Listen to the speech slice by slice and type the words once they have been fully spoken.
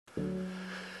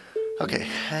Okay,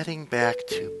 heading back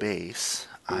to base.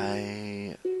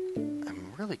 I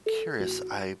am really curious.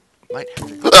 I might have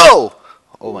to. Oh!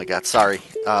 Oh my god, sorry.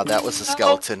 That was a Hello?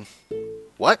 skeleton.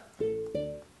 What?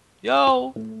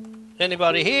 Yo,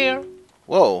 anybody here?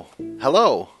 Whoa.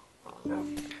 Hello. Well,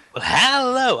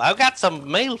 hello. I've got some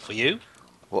mail for you.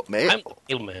 What, I'm the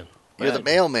mailman. You're the Well,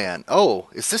 mailman. Oh,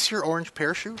 is this your orange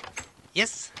parachute?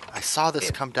 yes. I saw this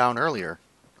Yeah, come down earlier.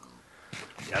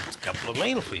 got a couple of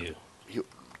mail for you. You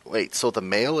Wait, so the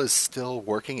mail is still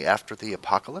working after the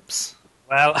apocalypse?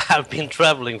 Well, I've been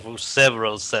traveling for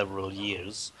several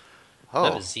years.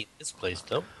 Never Oh. seen this place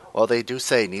though. Well, they do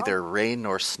say Oh, neither rain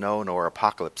nor snow nor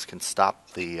apocalypse can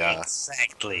stop the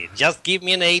exactly. Just give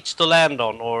me an H to land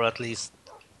on, or at least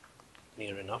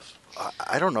near enough.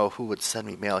 I don't know who would send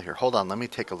me mail here. Hold on, let me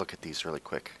take a look at these really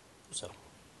quick. So,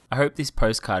 I hope this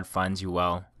postcard finds you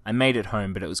well. I made it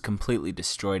home, but it was completely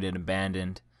destroyed and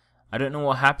abandoned. I don't know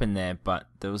what happened there, but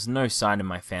there was no sign of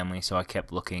my family, so I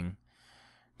kept looking.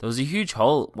 There was a huge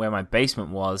hole where my basement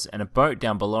was, and a boat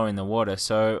down below in the water,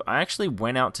 so I actually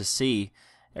went out to sea.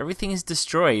 Everything is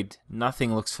destroyed.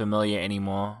 Nothing looks familiar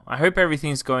anymore. I hope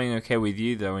everything's going okay with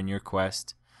you, though, in your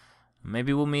quest.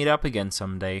 Maybe we'll meet up again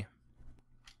someday.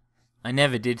 I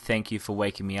never did thank you for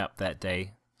waking me up that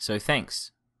day, so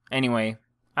thanks. Anyway,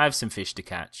 I have some fish to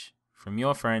catch. From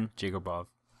your friend, Jigglebob.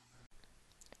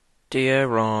 Dear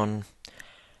Ron,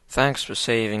 thanks for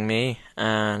saving me,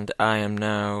 and I am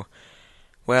now,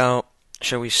 well,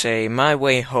 shall we say, my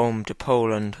way home to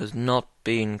Poland has not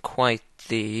been quite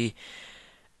the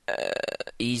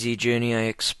easy journey I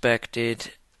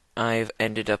expected. I've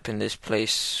ended up in this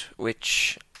place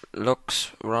which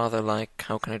looks rather like,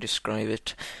 how can I describe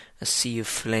it, a sea of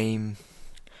flame.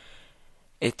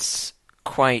 It's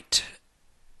quite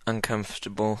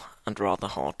uncomfortable and rather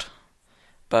hot,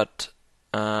 but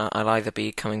I'll either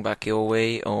be coming back your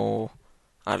way or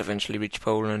I'll eventually reach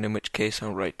Poland, in which case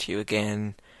I'll write to you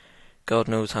again. God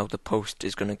knows how the post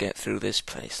is going to get through this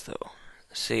place, though.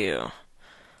 See you.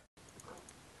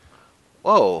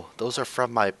 Whoa, those are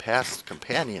from my past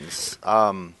companions.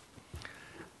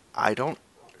 I don't.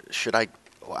 Should I?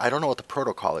 I don't know what the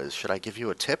protocol is. Should I give you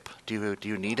a tip? Do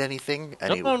you need anything?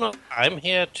 no, no, no. I'm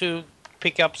here to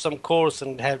pick up some course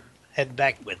and head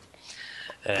back with.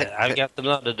 I've got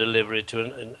another delivery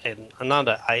to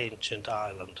another ancient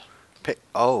island.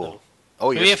 Oh, So,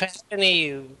 oh, do we have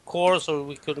any course, or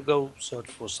we could go search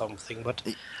for something? But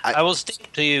I, I will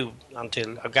stick to you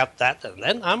until I got that, and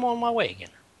then I'm on my way again.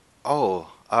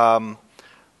 oh,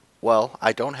 well,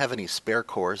 I don't have any spare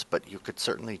cores, but you could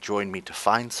certainly join me to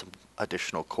find some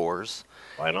additional cores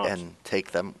Why not? and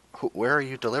take them. Where are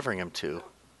you delivering them to?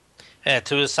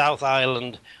 To the South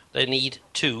Island, they need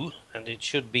two, and it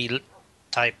should be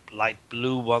type light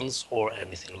blue ones or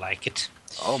anything like it.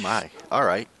 Oh my. All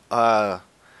right.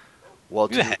 Well,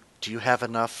 You have, do you have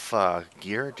enough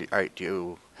gear? All right, do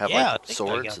you have yeah, like I think I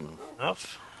swords got and?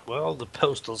 enough. Well, the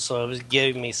postal service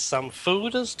gave me some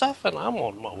food and stuff, and I'm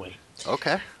on my way.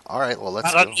 Okay. All right. Well,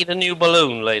 let's I'll go. need a new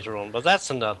balloon later on, but that's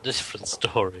another different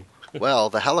story. Well,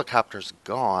 the helicopter's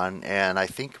gone, and I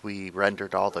think we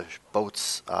rendered all the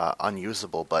boats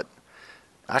unusable. But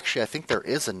actually, I think there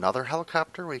is another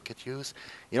helicopter we could use.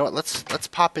 You know what? Let's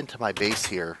pop into my base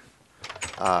here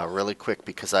really quick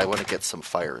because I want to get some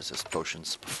fire resist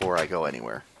potions before I go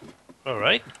anywhere. All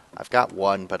right. I've got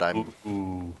one, but I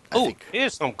Oh, think.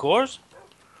 here's some cores.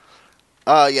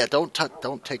 Yeah. Don't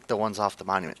take the ones off the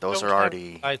monument. Those Don't are have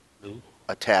already light blue.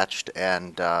 attached,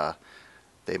 and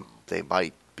they they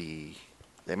might be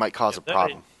they might cause a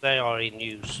problem. They are in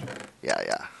use. Yeah,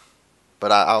 yeah.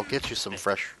 But I'll get you some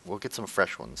fresh. We'll get some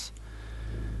fresh ones.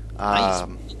 Nice,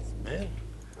 Um, man.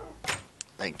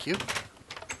 Thank you.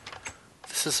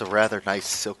 This is a rather nice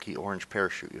silky orange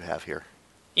parachute you have here.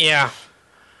 Yeah.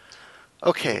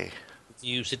 Okay,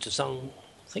 Use it to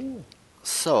something.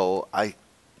 so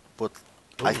would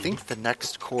I think the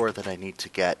next core that I need to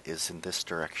get is in this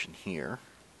direction here.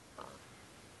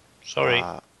 Sorry,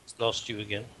 Uh, lost you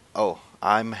again. oh,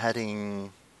 I'm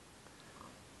heading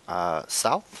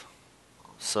south,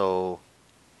 so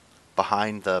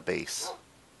behind the base.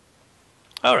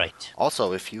 All right.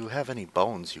 Also, if you have any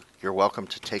bones, you're welcome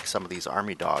to take some of these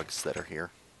army dogs that are here.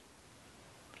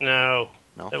 No,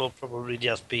 No? they will probably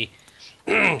just be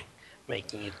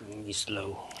making it me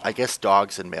slow. I guess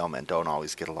dogs and mailmen don't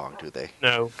always get along, do they?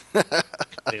 No,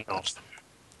 they're not.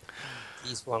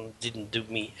 This one didn't do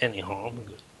me any harm.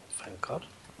 Good. Thank God.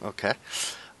 Okay.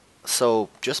 So,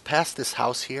 just past this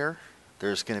house here,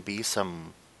 there's going to be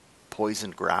some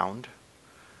poisoned ground.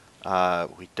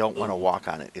 We don't want to walk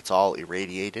on it. It's all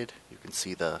irradiated. You can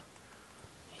see the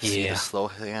Yeah. slow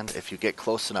hand. If you get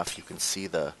close enough, you can see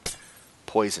the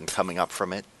poison coming up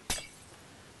from it.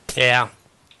 Yeah.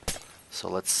 So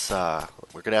let's,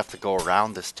 we're going to have to go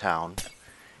around this town.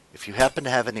 If you happen to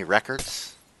have any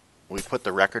records, we put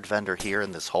the record vendor here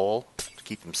in this hole to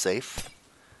keep him safe.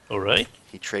 All right.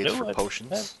 He trades No, for I don't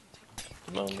potions. have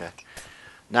the moment. Okay.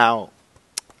 Now,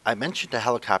 I mentioned a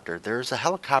helicopter. There's a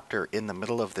helicopter in the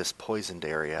middle of this poisoned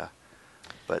area,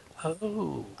 but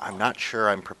Oh. I'm not sure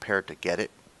I'm prepared to get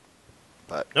it.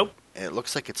 But Nope. it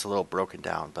looks like it's a little broken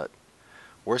down, but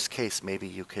worst case, maybe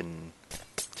you can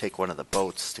take one of the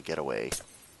boats to get away.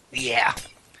 Yeah.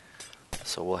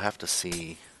 So we'll have to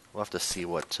see. We'll have to see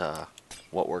what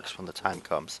works when the time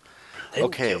comes. Them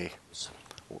Okay. jokes.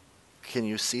 Can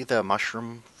you see the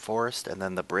mushroom forest and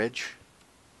then the bridge?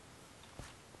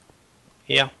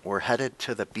 Yeah. We're headed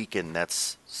to the beacon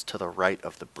that's to the right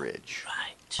of the bridge.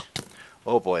 Right.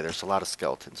 Oh boy, there's a lot of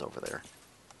skeletons over there.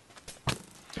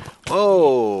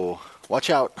 Whoa! Watch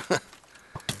out!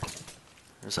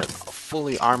 There's a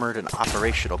fully armored and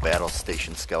operational battle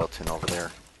station skeleton over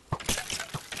there.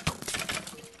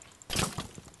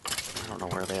 I don't know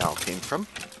where they all came from.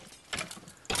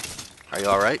 Are you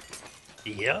alright?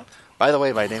 Yeah. By the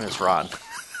way, my name is Ron.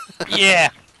 Yeah.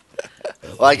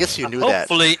 Well, I guess you knew that.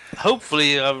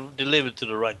 Hopefully, I've delivered to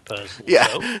the right person. Yeah.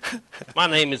 So, my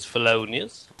name is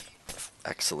Felonius,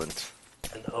 Excellent.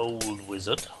 an old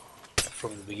wizard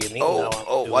from the beginning. Now I'm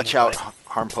Oh, doing watch my- out.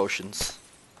 Harm potions.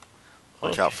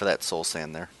 Watch out Okay. for that soul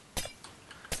sand there.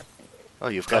 Oh,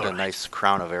 you've got a Alright. nice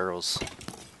crown of arrows.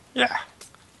 Yeah.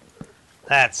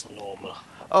 That's normal.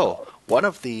 Oh, one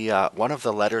of the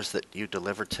letters that you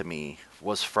delivered to me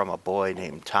was from a boy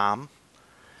named Tom,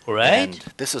 Right? and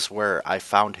this is where I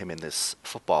found him in this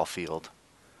football field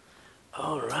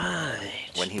All right.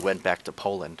 when he went back to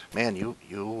Poland. Man,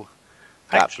 you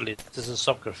got, Actually, this is a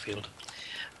soccer field.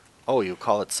 oh, you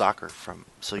call it soccer from,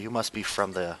 so you must be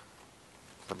from the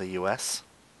U.S.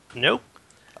 Nope.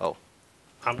 Oh,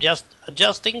 I'm just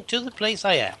adjusting to the place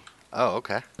I am. oh,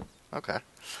 okay, okay.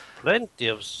 Plenty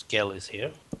of skellies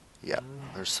here. Yeah,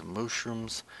 there's some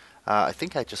mushrooms. I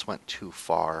think I just went too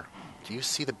far. Do you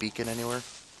see the beacon anywhere?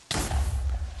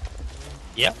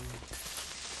 Yep.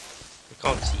 I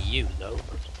can't see you though.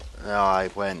 But No, I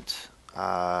went.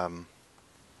 I'm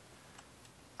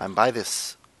by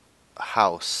this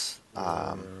house.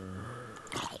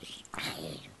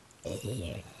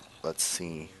 Let's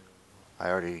see. I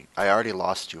already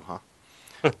lost you, huh?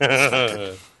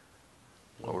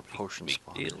 What were potion Big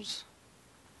deal. spawners?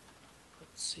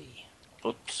 let's see.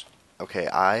 Oops. Okay,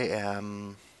 I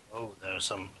am. Oh, there are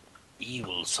some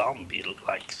evil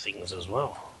zombie-like things as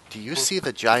well. Do you see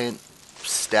the giant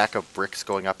stack of bricks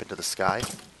going up into the sky?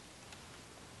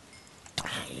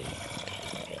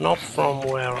 Not from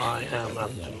where I am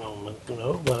at the moment,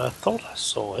 no, but I thought I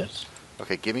saw it.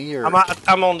 Okay, give me your.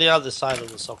 I'm on the other side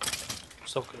of the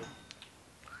soccer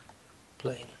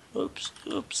plane. Oops.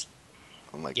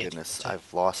 Oh my Get goodness, it.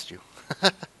 I've lost you.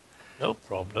 No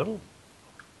problem.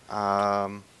 All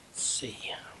Let's see.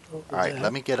 right,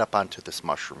 let me get up onto this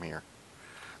mushroom here.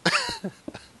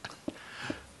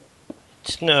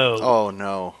 No. Oh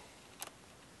no.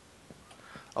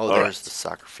 Oh, All there's right. the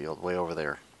soccer field way over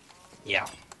there. Yeah.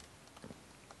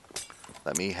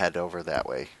 Let me head over that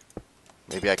way.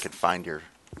 Maybe I can find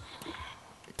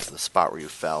the spot where you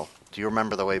fell. Do you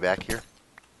remember the way back here?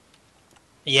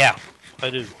 Yeah, I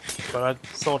do. But I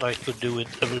thought I could do it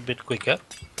a little bit quicker.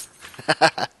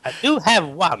 I do have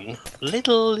one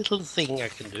little thing I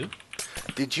can do.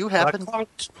 Did you But I happen?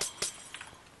 can't.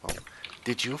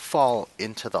 Did you fall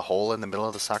into the hole in the middle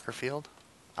of the soccer field?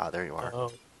 Ah, there you are,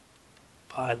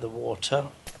 By the water.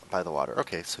 by the water.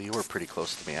 Okay, so you were pretty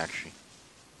close to me, actually.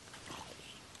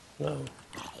 No.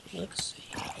 Let's see.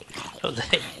 Oh,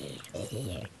 they.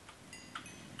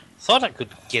 Thought I could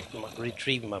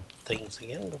retrieve my things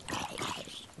again, but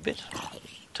a bit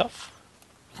tough.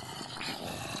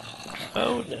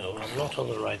 Oh no, I'm not on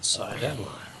the right side, am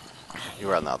I? You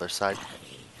were on the other side.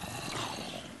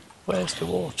 Where's the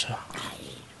water?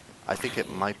 I think it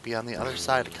might be on the other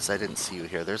side because I didn't see you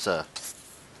here. There's a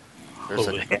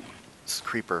Over here.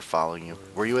 creeper following you.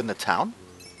 Were you in the town?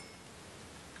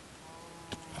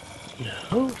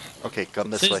 No. Okay, come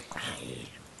this This- way.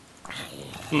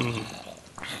 Hmm.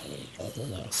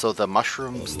 So the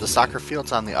mushrooms, the soccer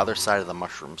field's on the other side of the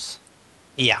mushrooms,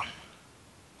 Yeah.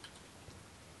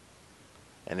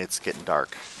 and it's getting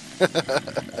dark.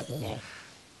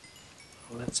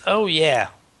 Oh yeah.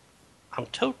 I'm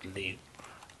totally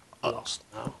lost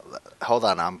now. Hold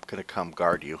on, I'm gonna come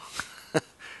guard you.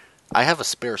 I have a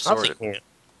spare sword. Nothing here.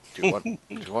 Do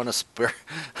you want a spare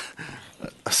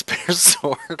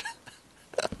sword?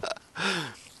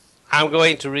 I'm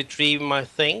going to retrieve my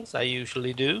things. I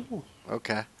usually do.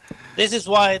 Okay. This is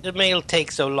why the mail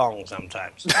takes so long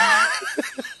sometimes.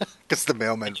 Because the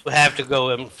mailman. You have to go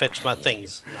and fetch my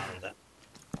things now and then.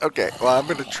 Okay, well, I'm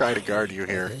going to try to guard you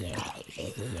here.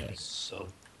 So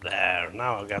there.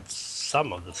 Now I've got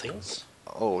some of the things.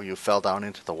 Oh, you fell down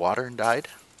into the water and died?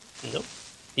 Nope.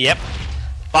 Yep.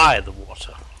 By the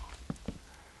water.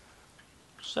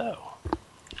 So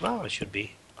now I should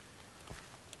be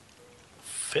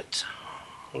fit.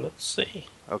 Let's see.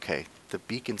 Okay, the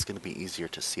beacon's going to be easier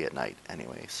to see at night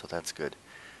anyway, so that's good.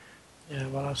 Yeah,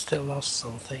 but I've still lost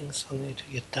some things. I need to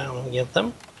get down and get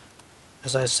them.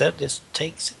 As I said, this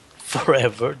takes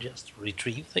forever just to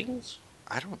retrieve things.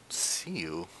 I don't see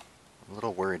you. I'm a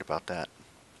little worried about that.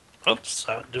 Oops,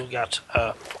 I do got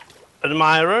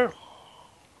admirer,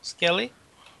 Skelly.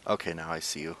 Okay, now I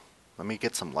see you. Let me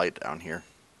get some light down here.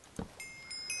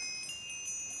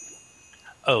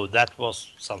 Oh, that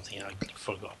was something I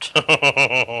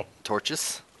forgot.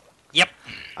 Torches? Yep.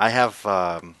 I have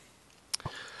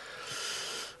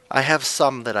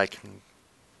some that I can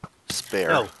spare.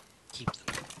 No, keep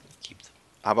them. Keep them.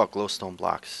 How about glowstone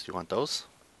blocks? You want those?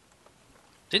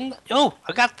 Didn't? Oh,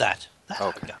 I got that. That I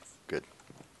Okay, got. good.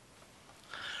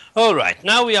 All right,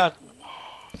 now we are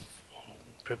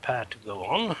prepared to go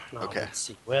on. Now Okay. let's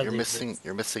see where You're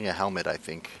missing a helmet, I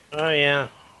think. Oh yeah,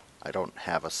 I don't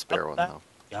have a spare one that. though.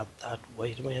 Got that.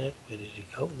 Wait a minute. Where did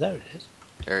it go? There it is.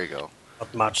 There you go.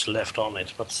 Not much left on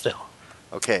it, but still.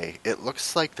 Okay, it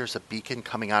looks like there's a beacon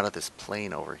coming out of this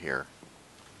plane over here.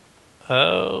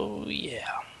 Oh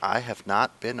yeah. I have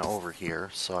not been over here,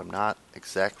 so I'm not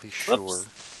exactly sure.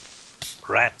 Whoops.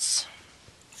 Rats.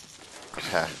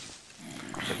 Okay.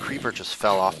 The creeper just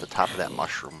fell off the top of that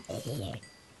mushroom.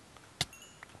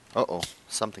 Uh-oh,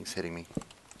 something's hitting me.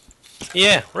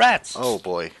 Yeah, rats. Oh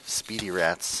boy, Speedy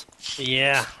Rats.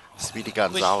 Yeah. Speedy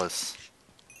Gonzalez.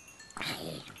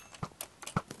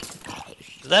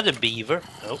 Is that a beaver?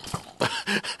 Nope.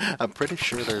 I'm pretty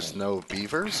sure there's no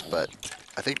beavers, but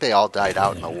I think they all died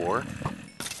out in the war.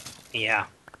 Yeah.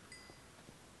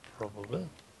 Probably.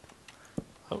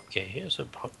 Okay, here's a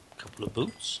couple of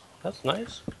boots. That's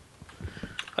nice.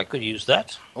 I could use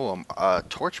that. Oh,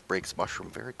 torch breaks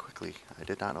mushroom very quickly. I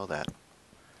did not know that.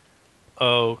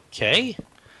 Okay.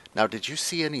 Now, did you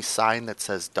see any sign that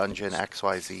says Dungeon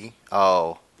XYZ?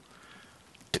 Oh.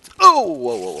 It's... Oh!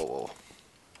 Whoa, whoa, whoa, whoa.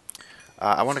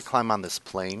 I want to climb on this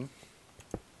plane.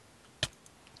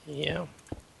 Yeah.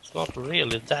 It's not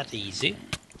really that easy.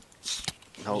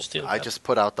 No, You still I have- just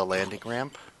put out the landing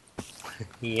ramp.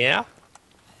 Yeah.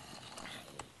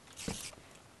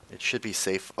 It should be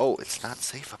safe. Oh, it's not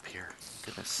safe up here.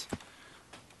 Goodness.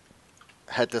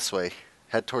 Head this way.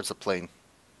 Head towards the plane.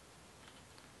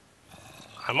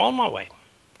 I'm on my way.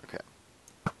 Okay.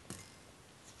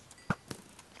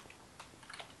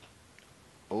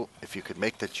 Oh, if you could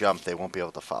make the jump, they won't be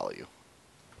able to follow you.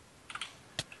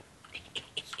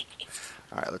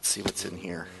 Alright, let's see what's in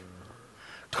here.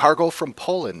 Cargo from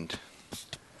Poland.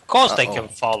 Of course they Uh-oh. can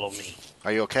follow me.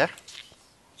 Are you okay?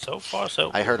 So far,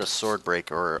 so I heard a sword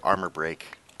break or armor break.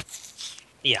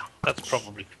 yeah, that's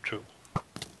probably true.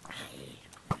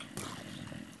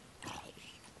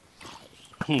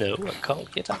 No, I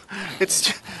can't get up.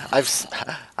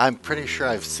 I'm pretty sure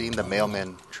I've seen the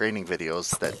mailman training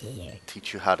videos that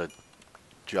teach you how to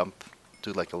jump,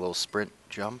 do like a little sprint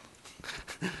jump.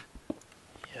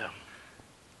 Yeah.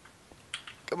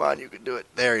 Come on, you can do it.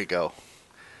 There you go.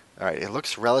 All right, it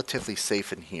looks relatively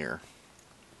safe in here.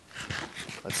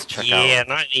 Let's check out. Yeah,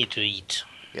 and I need to eat.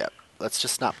 Yeah, let's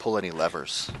just not pull any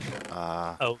levers.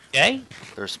 Okay.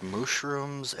 There's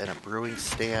mushrooms and a brewing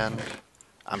stand.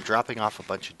 I'm dropping off a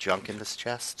bunch of junk in this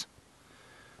chest.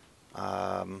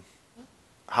 How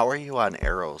are you on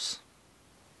arrows?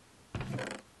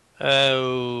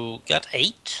 Oh, got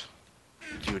 8.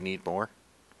 Do you need more?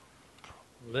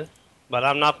 But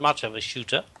I'm not much of a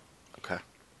shooter. Okay.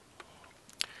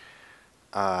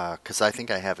 Because I think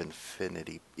I have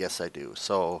infinity. Yes, I do.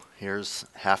 So here's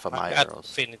half of my I got arrows.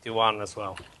 Infinity 1 as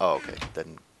well. Oh, okay.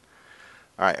 Then.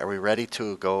 All right. Are we ready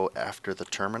to go after the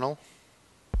terminal?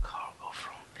 Cargo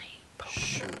from people.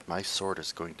 Shoot, my sword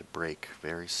is going to break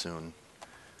very soon.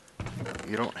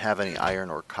 You don't have any iron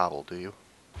or cobble, do you?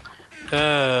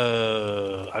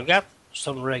 I got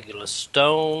some regular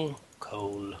stone,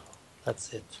 coal.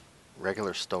 That's it.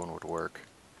 Regular stone would work.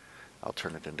 I'll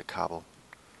turn it into cobble.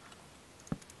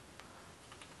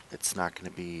 It's not going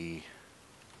to be...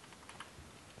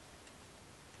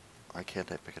 Why can't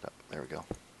I pick it up? There we go.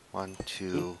 1,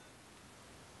 2...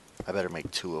 I better make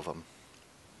 2 of them.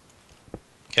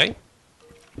 Okay.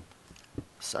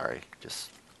 Sorry, just...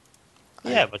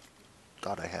 Yeah, I but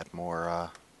thought I had more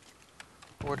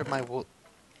Where did my wood?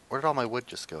 Where did all my wood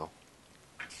just go?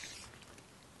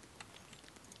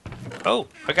 Oh,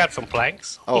 I got some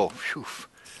planks. Oh, phew.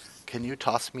 Can you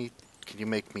toss me? Can you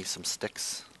make me some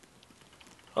sticks?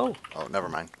 Oh, Oh, never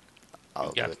mind.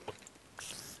 I'll do got it.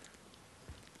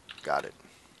 Got it.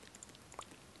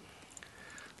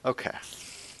 Okay.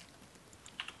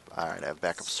 Alright, I have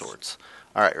backup swords.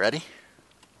 Alright, ready?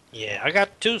 Yeah, I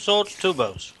got 2 swords, 2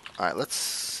 bows. Alright, let's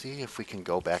see if we can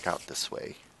go back out this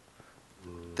way.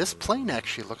 This plane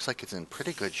actually looks like it's in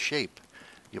pretty good shape.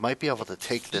 You might be able to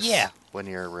take this when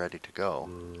you're ready to go.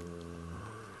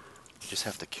 You just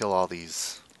have to kill all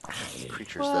these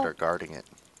creatures that are guarding it.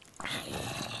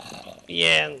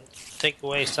 Yeah, and take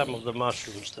away some of the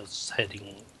mushrooms that's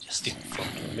heading just in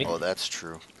front of me. Oh, that's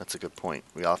true. That's a good point.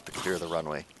 We all have to clear the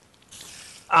runway.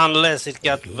 Unless it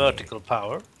got vertical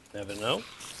power. Never know.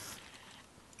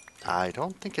 I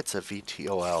don't think it's a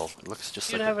VTOL. It looks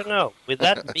just You like never know. With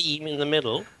that beam in the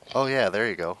middle. Oh yeah, there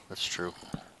you go. That's true.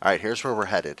 Alright, here's where we're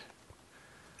headed.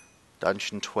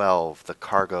 Dungeon 12, the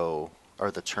cargo,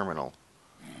 or the terminal.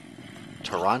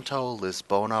 Toronto,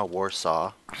 Lisbona,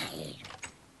 Warsaw.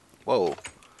 Whoa,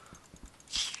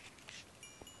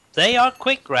 They are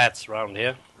quick rats around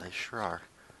here. they sure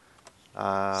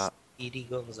are. Edie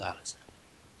Gonzalez.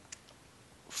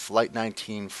 Flight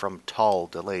 19 from Tull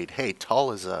delayed. Hey,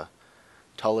 Tull is a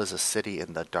city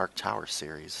in the Dark Tower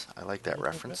series. I like that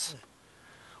reference.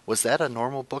 Was that a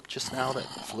normal book just now that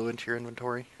flew into your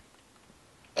inventory?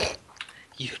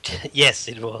 Yes,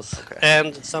 it was. Okay.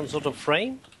 And some sort of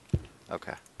frame?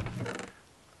 Okay.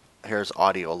 Here's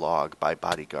audio log by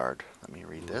Bodyguard. Let me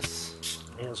read this.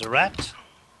 Here's a rat.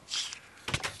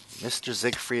 Mr.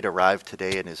 Siegfried arrived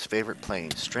today in his favorite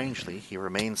plane. Strangely, he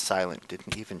remained silent,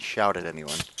 didn't even shout at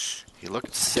anyone. He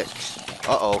looked sick.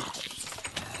 Uh-oh.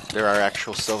 There are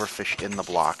actual silverfish in the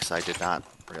blocks. I did not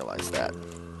realize that.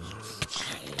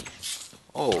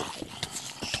 Oh.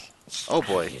 Oh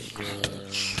boy.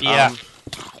 Yeah.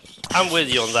 I'm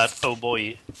with you on that oh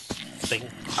boy thing.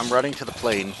 I'm running to the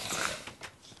plane.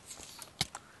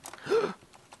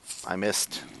 I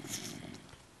missed.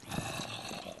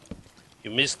 You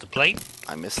missed the plane?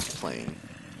 I missed the plane.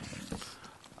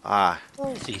 Ah.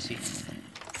 Oh, it's easy.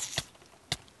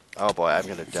 Oh boy, I'm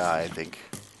gonna die, I think.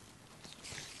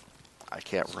 I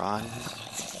can't run.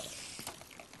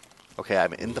 Okay,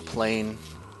 I'm in the plane.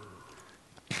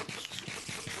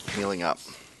 Healing up.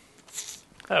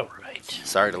 Alright.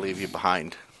 Sorry to leave you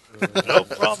behind. No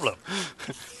problem.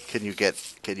 Can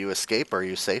you escape? Are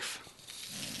you safe?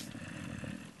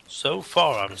 So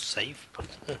far I'm safe, but...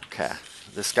 Okay.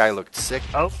 This guy looked sick.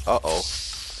 Oh. Uh-oh.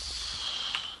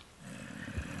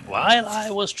 While I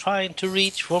was trying to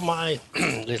reach for my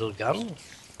little gun,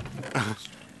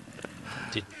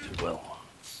 didn't do well.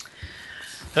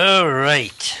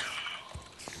 Alright.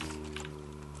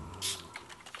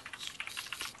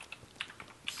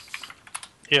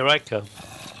 Here I come.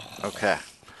 Okay.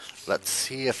 Let's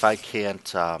see if I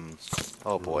can't,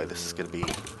 oh boy, this is gonna be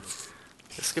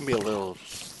a little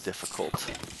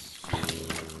difficult.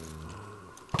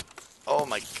 Oh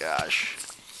my gosh.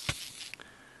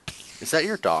 Is that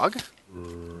your dog?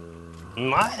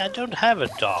 I don't have a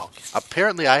dog.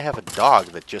 Apparently I have a dog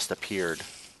that just appeared.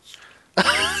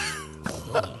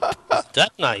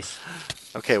 That nice.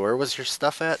 Okay, where was your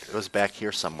stuff at? It was back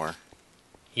here somewhere.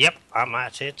 Yep, I'm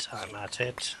at it.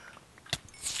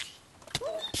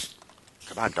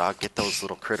 Come on, dog, get those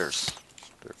little critters.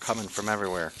 They're coming from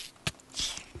everywhere.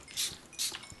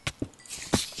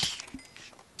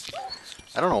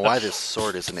 I don't know why this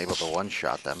sword isn't able to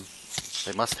one-shot them.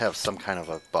 They must have some kind of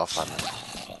a buff on them.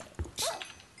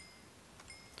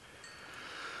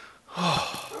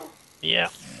 Yeah.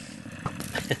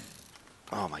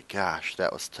 Oh my gosh,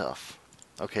 that was tough.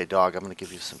 Okay, dog, I'm gonna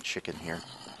give you some chicken here.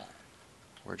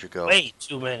 Where'd you go? Way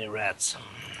too many rats.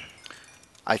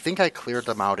 I think I cleared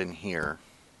them out in here.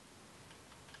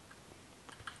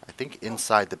 I think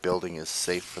inside the building is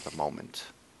safe for the moment.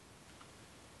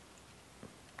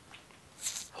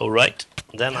 Alright,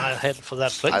 then I'll head for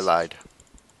that place. I lied.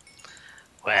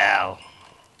 Well,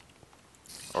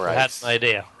 Or I had an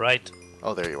idea, right?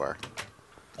 Oh, there you are.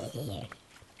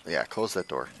 Yeah, close that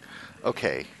door.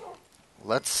 Okay,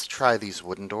 let's try these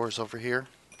wooden doors over here.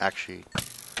 Actually,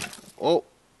 oh,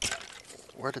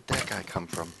 where did that guy come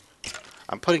from?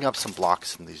 I'm putting up some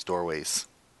blocks in these doorways,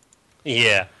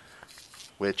 Yeah.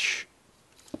 which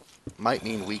might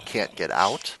mean we can't get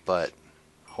out, but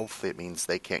hopefully it means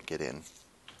they can't get in.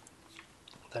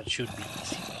 That should be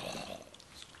easy.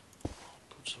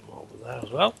 Put some over there as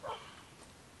well.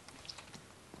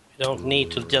 We don't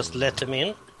need to just let them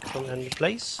in from any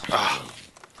place.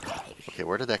 Okay,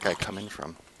 where did that guy come in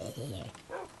from?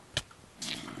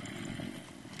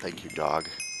 Thank you, dog.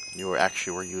 You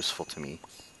were useful to me.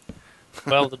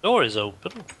 Well, the door is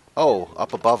open. Oh,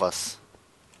 up above us.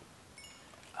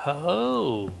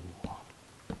 Oh.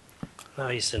 Now,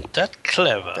 isn't that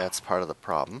clever? That's part of the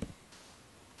problem.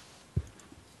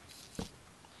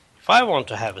 If I want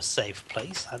to have a safe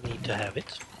place, I need to have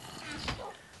it.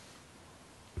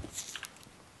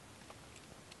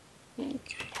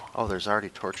 Okay. Oh, there's already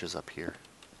torches up here.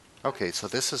 Okay, so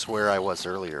this is where I was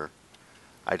earlier.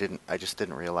 I just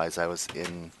didn't realize I was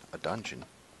in a dungeon.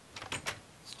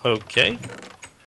 Okay.